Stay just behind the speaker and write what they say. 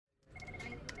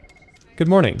Good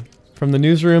morning. From the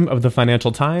newsroom of the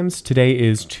Financial Times, today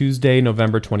is Tuesday,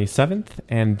 November 27th,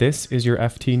 and this is your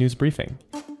FT News Briefing.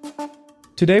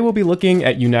 Today we'll be looking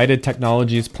at United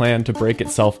Technologies' plan to break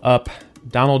itself up,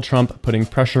 Donald Trump putting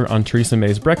pressure on Theresa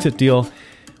May's Brexit deal,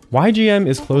 why GM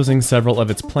is closing several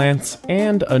of its plants,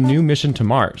 and a new mission to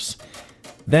Mars.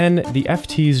 Then, the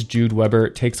FT's Jude Weber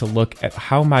takes a look at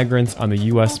how migrants on the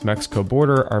U.S.-Mexico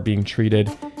border are being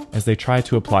treated as they try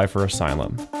to apply for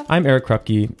asylum. I'm Eric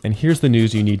Krupke, and here's the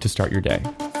news you need to start your day.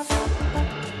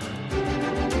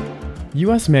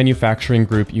 U.S. manufacturing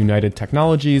group United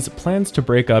Technologies plans to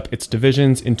break up its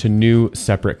divisions into new,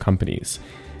 separate companies.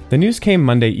 The news came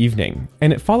Monday evening,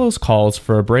 and it follows calls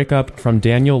for a breakup from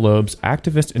Daniel Loeb's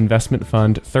activist investment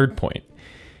fund Third Point.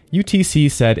 UTC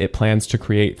said it plans to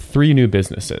create 3 new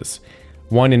businesses,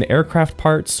 one in aircraft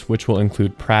parts, which will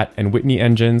include Pratt & Whitney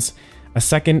engines, a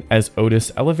second as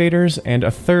Otis elevators, and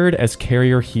a third as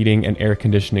Carrier heating and air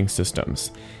conditioning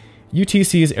systems.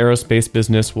 UTC's aerospace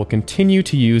business will continue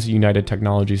to use United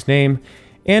Technologies' name,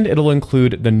 and it'll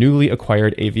include the newly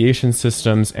acquired aviation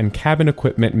systems and cabin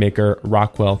equipment maker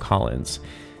Rockwell Collins.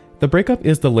 The breakup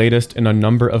is the latest in a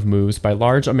number of moves by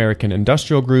large American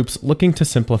industrial groups looking to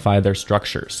simplify their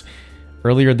structures.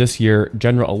 Earlier this year,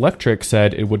 General Electric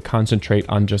said it would concentrate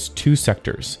on just 2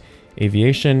 sectors,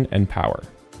 aviation and power.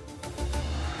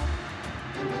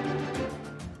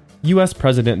 US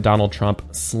President Donald Trump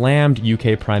slammed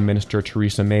UK Prime Minister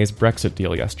Theresa May's Brexit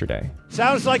deal yesterday.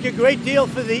 Sounds like a great deal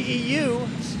for the EU,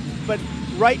 but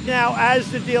right now,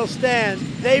 as the deal stands,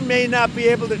 they may not be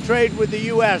able to trade with the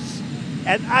US.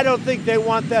 And I don't think they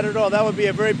want that at all. That would be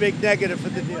a very big negative for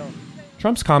the deal.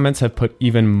 Trump's comments have put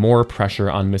even more pressure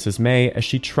on Mrs. May as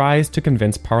she tries to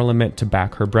convince Parliament to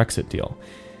back her Brexit deal.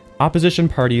 Opposition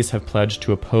parties have pledged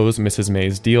to oppose Mrs.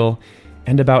 May's deal,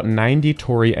 and about 90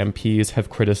 Tory MPs have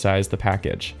criticized the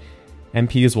package.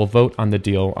 MPs will vote on the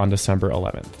deal on December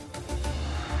 11th.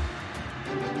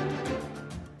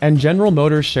 And General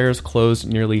Motors shares closed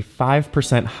nearly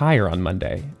 5% higher on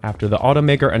Monday after the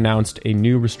automaker announced a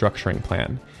new restructuring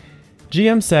plan.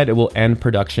 GM said it will end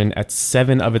production at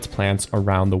 7 of its plants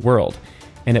around the world,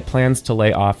 and it plans to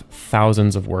lay off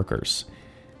thousands of workers.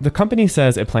 The company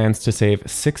says it plans to save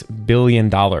 $6 billion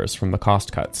from the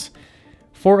cost cuts.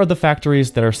 4 of the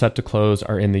factories that are set to close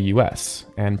are in the U.S.,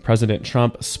 and President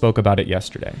Trump spoke about it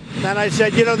yesterday. And I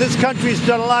said, this country's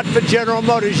done a lot for General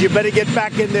Motors. You better get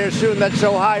back in there soon. That's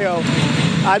Ohio.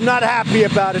 I'm not happy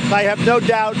about it. I have no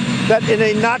doubt that in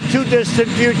a not-too-distant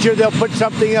future, they'll put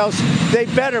something else. They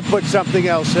better put something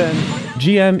else in.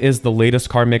 GM is the latest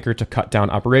car maker to cut down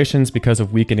operations because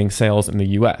of weakening sales in the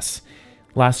U.S.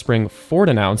 Last spring, Ford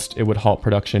announced it would halt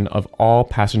production of all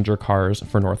passenger cars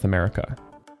for North America.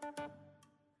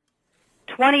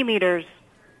 20 meters,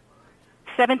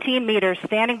 17 meters,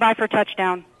 standing by for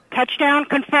touchdown. Touchdown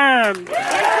confirmed.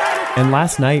 And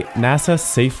last night, NASA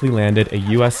safely landed a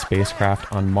U.S.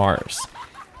 spacecraft on Mars.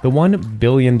 The $1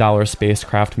 billion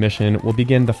spacecraft mission will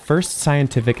begin the first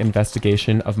scientific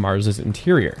investigation of Mars's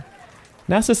interior.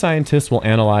 NASA scientists will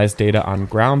analyze data on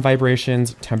ground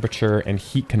vibrations, temperature, and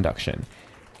heat conduction,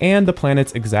 and the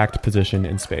planet's exact position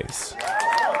in space.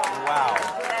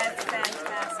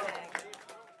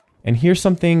 And here's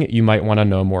something you might want to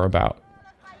know more about.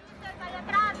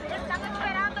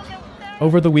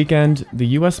 Over the weekend, the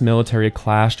U.S. military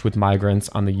clashed with migrants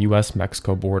on the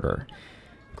U.S.-Mexico border.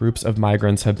 Groups of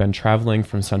migrants have been traveling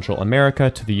from Central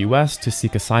America to the U.S. to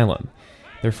seek asylum.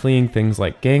 They're fleeing things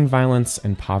like gang violence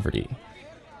and poverty.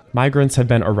 Migrants have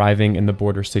been arriving in the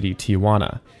border city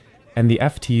Tijuana, and the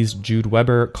FT's Jude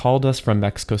Weber called us from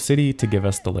Mexico City to give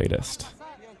us the latest.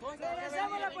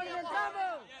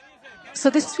 So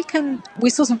this weekend,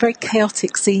 we saw some very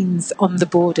chaotic scenes on the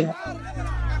border.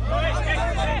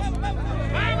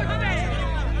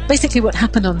 Basically what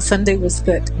happened on Sunday was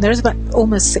that there is about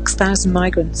almost 6,000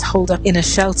 migrants holed up in a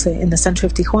shelter in the center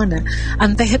of Tijuana,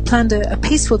 and they had planned a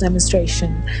peaceful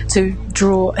demonstration to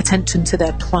draw attention to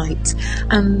their plight.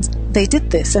 And they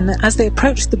did this, and as they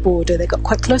approached the border, they got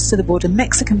quite close to the border,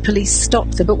 Mexican police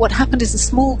stopped them. But what happened is a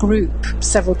small group,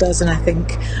 several dozen I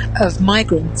think, of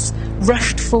migrants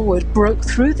rushed forward, broke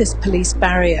through this police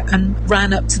barrier and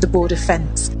ran up to the border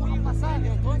fence.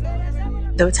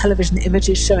 There were television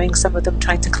images showing some of them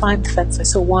trying to climb the fence. I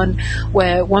saw one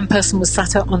where one person was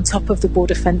sat out on top of the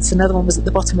border fence, another one was at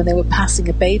the bottom, and they were passing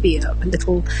a baby up, a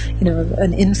little,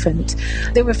 an infant.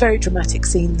 They were very dramatic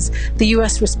scenes. The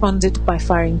US responded by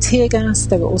firing tear gas.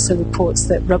 There were also reports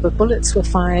that rubber bullets were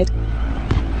fired.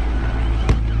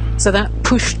 So that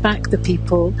pushed back the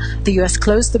people. The US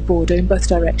closed the border in both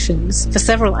directions for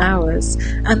several hours.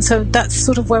 And so that's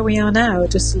sort of where we are now,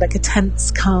 just like a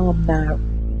tense calm now.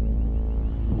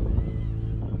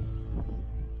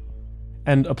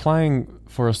 And applying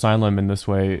for asylum in this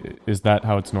way, is that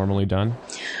how it's normally done?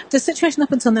 The situation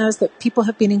up until now is that people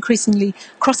have been increasingly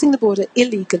crossing the border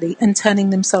illegally and turning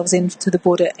themselves in to the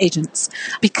border agents.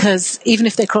 Because even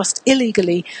if they crossed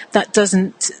illegally, that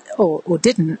doesn't or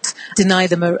didn't deny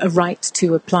them a right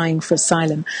to applying for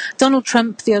asylum. Donald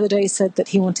Trump the other day said that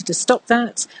he wanted to stop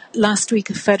that. Last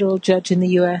week, a federal judge in the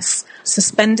US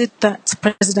suspended that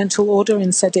presidential order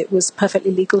and said it was perfectly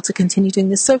legal to continue doing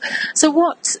this. So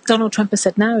what Donald Trump has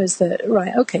said now is that,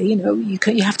 right, okay,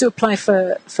 you have to apply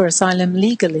for asylum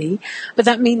legally, but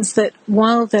that means that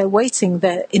while they're waiting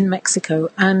there in Mexico,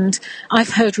 and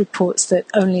I've heard reports that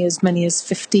only as many as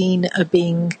 15 are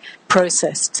being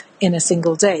processed in a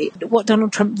single day. What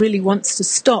Donald Trump really wants to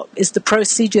stop is the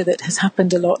procedure that has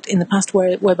happened a lot in the past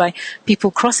whereby people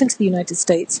cross into the United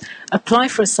States, apply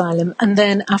for asylum, and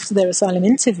then after their asylum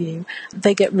interview,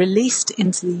 they get released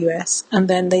into the US, and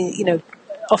then they,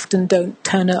 often don't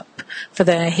turn up for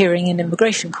their hearing in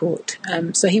immigration court.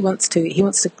 So he wants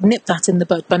to nip that in the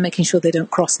bud by making sure they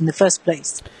don't cross in the first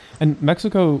place. And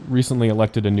Mexico recently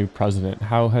elected a new president.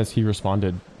 How has he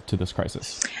responded to this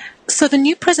crisis? So the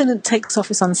new president takes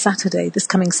office on Saturday, this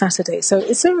coming Saturday. So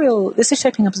this is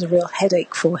shaping up as a real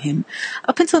headache for him.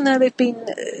 Up until now, they've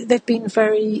been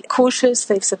very cautious.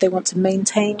 They've said they want to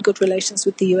maintain good relations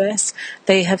with the US.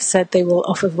 They have said they will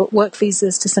offer work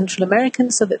visas to Central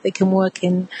Americans so that they can work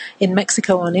in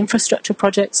Mexico on infrastructure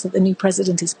projects that the new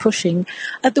president is pushing.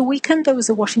 At the weekend, there was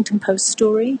a Washington Post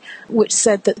story which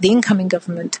said that the incoming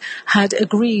government had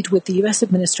agreed with the US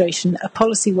administration a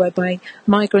policy whereby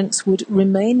migrants would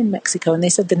remain in Mexico, and they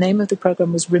said the name of the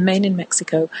program was Remain in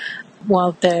Mexico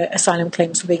while their asylum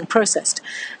claims were being processed.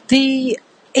 The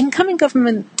incoming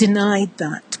government denied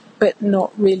that, but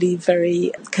not really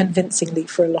very convincingly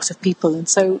for a lot of people. And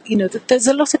so, there's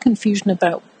a lot of confusion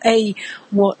about, A,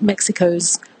 what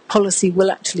Mexico's policy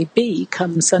will actually be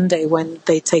come Sunday when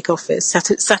they take office.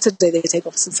 Saturday they take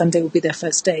office and Sunday will be their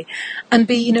first day. And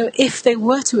B, if they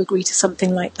were to agree to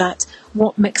something like that,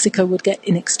 what Mexico would get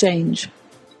in exchange.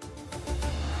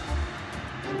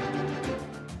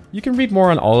 You can read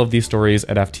more on all of these stories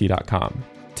at FT.com.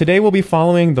 Today we'll be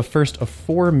following the first of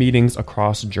 4 meetings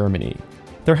across Germany.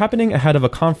 They're happening ahead of a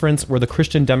conference where the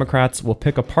Christian Democrats will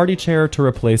pick a party chair to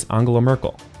replace Angela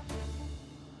Merkel.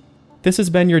 This has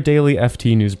been your daily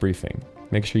FT News Briefing.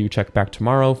 Make sure you check back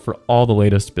tomorrow for all the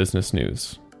latest business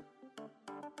news.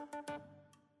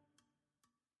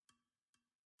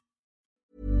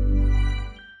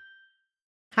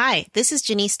 Hi, this is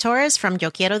Janice Torres from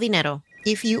Yo Quiero Dinero.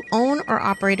 If you own or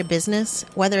operate a business,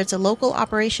 whether it's a local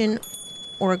operation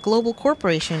or a global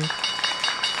corporation,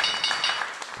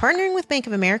 partnering with Bank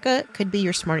of America could be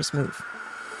your smartest move.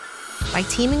 By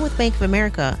teaming with Bank of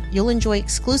America, you'll enjoy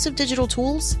exclusive digital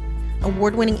tools,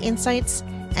 award-winning insights,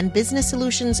 and business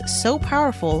solutions so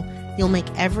powerful, you'll make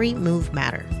every move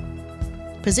matter.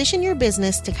 Position your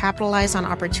business to capitalize on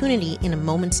opportunity in a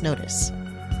moment's notice.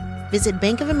 Visit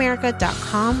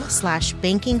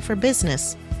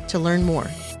bankofamerica.com/bankingforbusiness to learn more.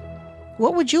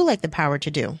 What would you like the power to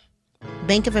do?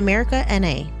 Bank of America,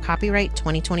 N.A., copyright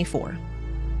 2024.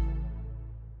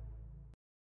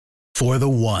 For the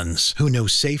ones who know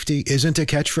safety isn't a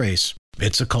catchphrase,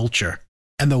 it's a culture.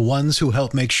 And the ones who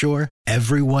help make sure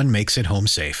everyone makes it home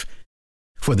safe.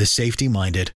 For the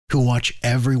safety-minded who watch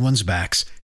everyone's backs,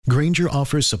 Grainger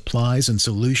offers supplies and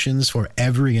solutions for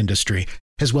every industry,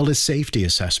 as well as safety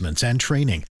assessments and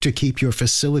training to keep your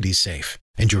facilities safe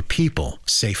and your people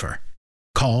safer.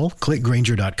 Call, click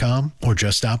Grainger.com, or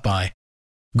just stop by.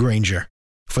 Grainger,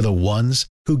 for the ones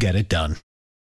who get it done.